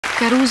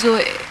Caruso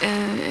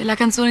la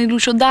canzone di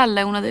Lucio Dalla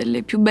è una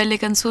delle più belle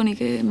canzoni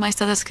che è mai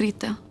stata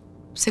scritta,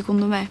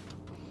 secondo me.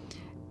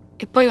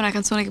 E poi è una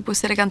canzone che può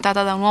essere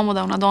cantata da un uomo o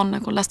da una donna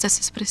con la stessa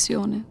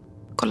espressione,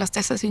 con la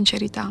stessa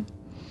sincerità.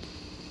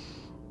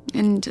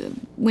 And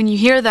when you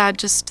hear that,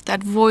 just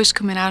that voice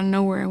coming out of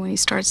nowhere when he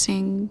starts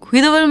singing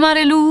qui dove il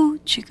mare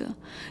luccica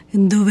e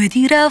dove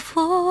tira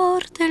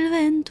forte il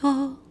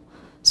vento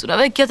su una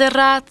vecchia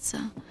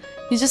terrazza,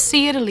 you just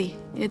see Italy.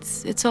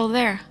 It's all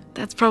there.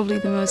 That's probably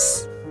the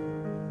most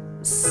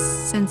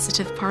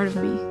sensitive part of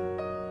me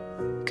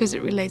because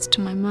it relates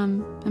to my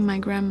mom and my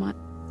grandma.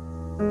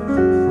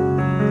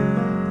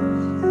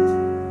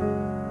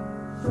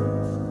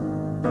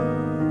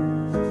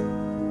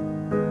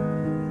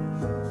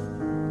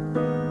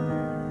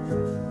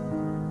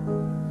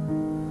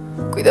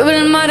 Qui dove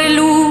il mare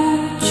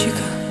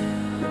luccica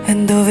e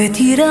dove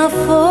tira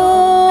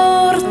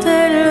forte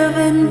il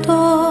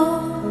vento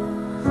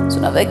su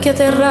una vecchia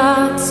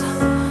terrazza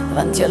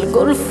davanti al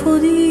golfo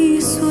di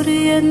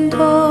Sorrento.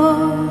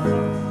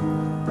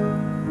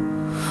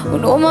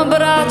 Un uomo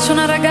abbraccia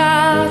una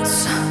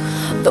ragazza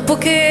dopo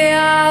che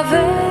aveva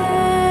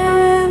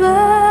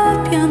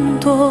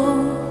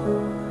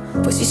pianto,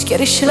 poi si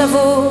schiarisce la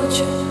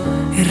voce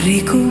e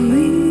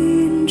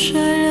ricomincia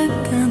il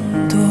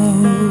canto.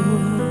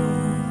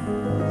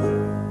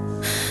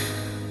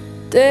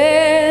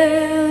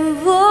 Te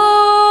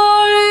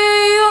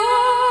voglio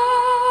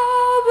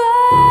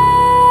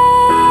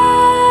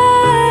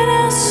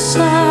bene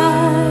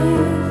assai,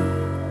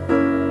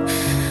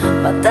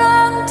 ma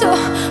tanto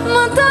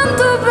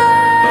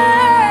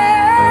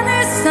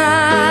bene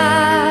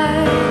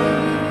sai,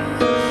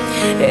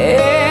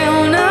 è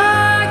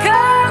una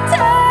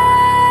catena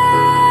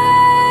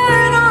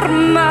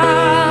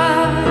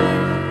ormai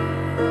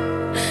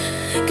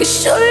che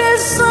scioglie il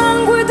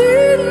sangue di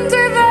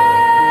te.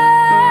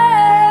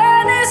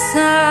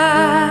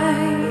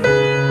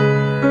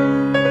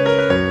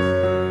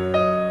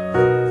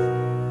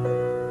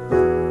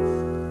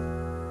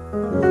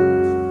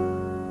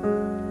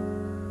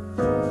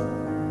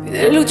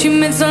 Le luci in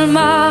mezzo al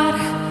mare,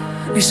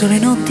 le sole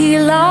notti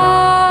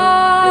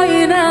là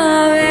in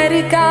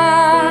America,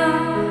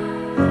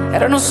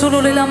 erano solo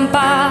le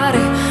lampare,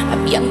 la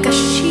bianca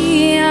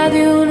scia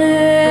di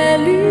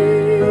un'elica.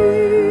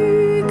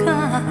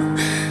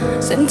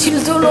 Senti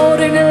il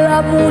dolore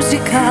nella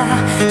musica,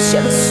 si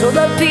alzò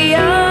dal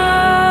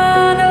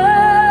piano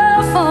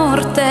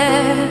forte,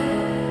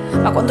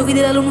 ma quando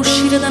vide la luna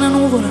uscire da una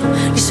nuvola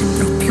gli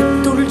sembrò più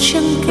dolce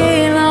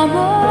anche la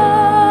morte.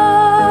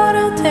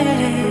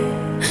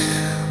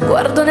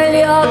 Guardo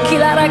negli occhi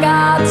la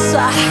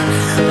ragazza,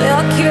 le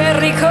occhi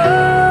verdi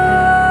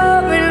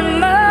come il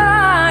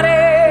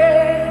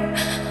mare,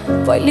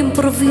 poi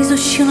all'improvviso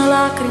uscì una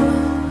lacrima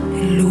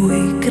e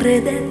lui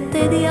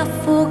credette di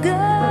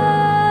affogare.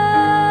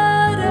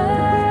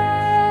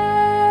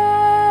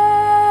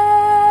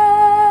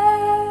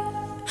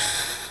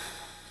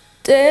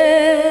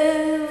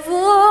 Te voglio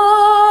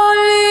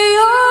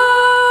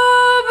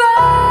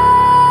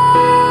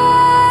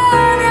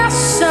bene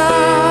assai,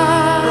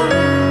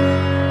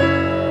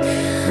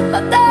 ma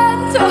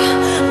tanto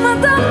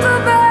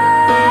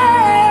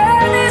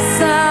bene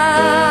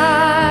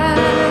sai,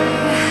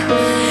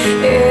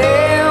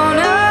 è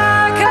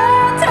una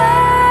catena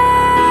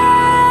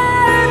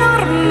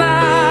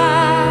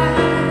ormai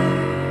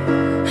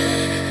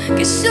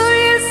che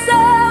scioglie il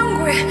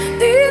sangue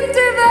di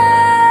te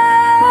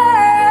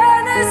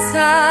bene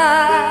sai.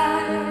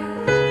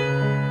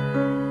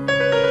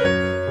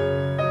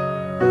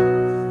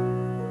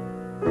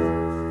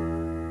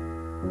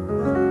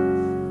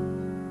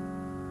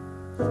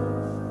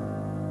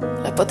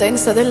 La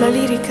potenza della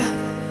lirica,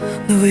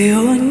 dove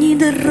ogni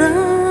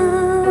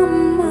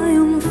dramma è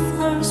un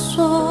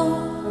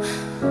falso,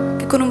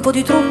 che con un po'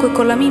 di trucco e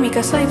con la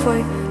mimica, sai,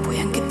 puoi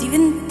anche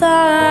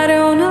diventare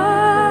un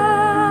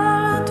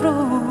altro.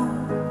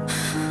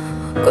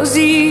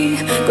 Così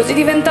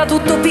diventa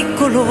tutto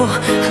piccolo,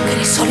 anche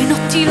le sole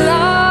notti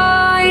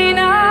là in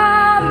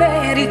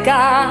America.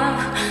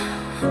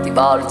 Ti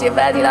volti e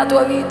vedi la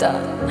tua vita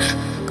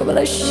come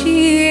la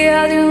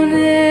scia di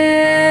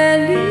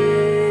un'elica.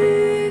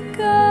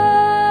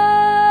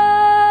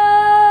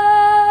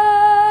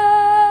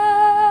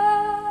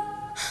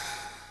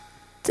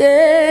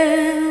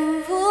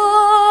 Te voglio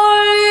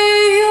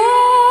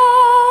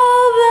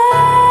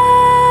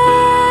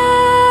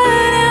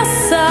bene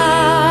assai,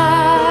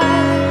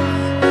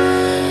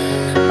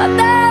 ma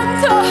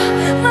tanto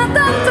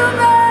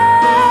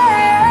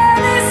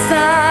bene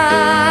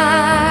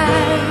sai,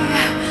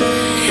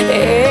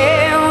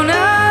 è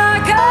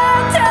una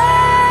catena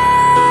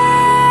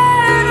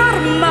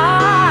ormai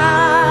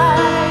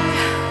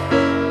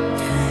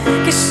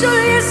che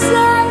scioglie il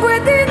sangue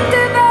di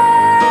te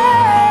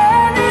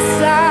bene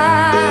sai.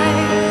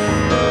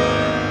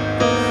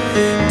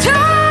 Te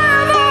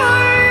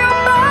voglio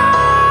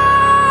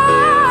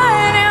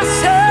bene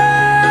assai,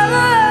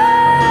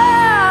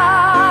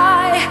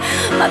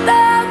 ma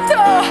tanto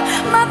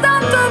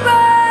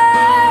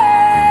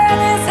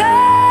bene sai.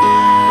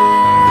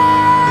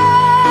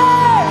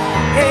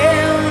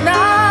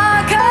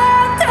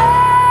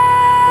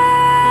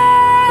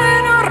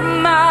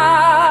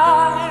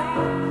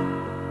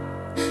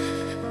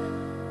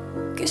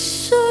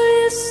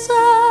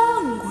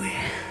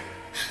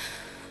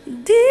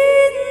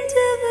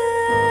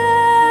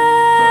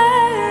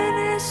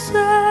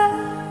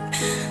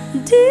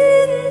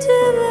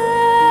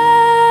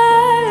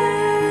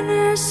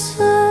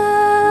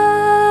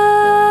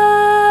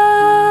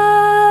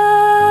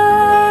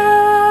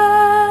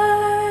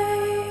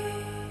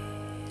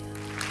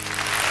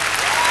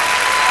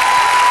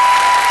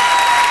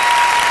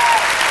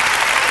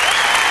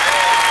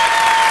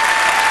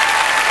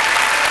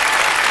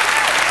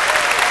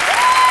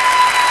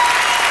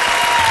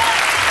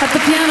 At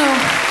the piano,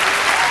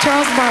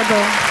 Charles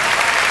Barber.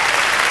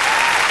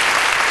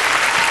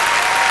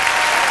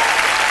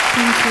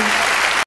 Thank you.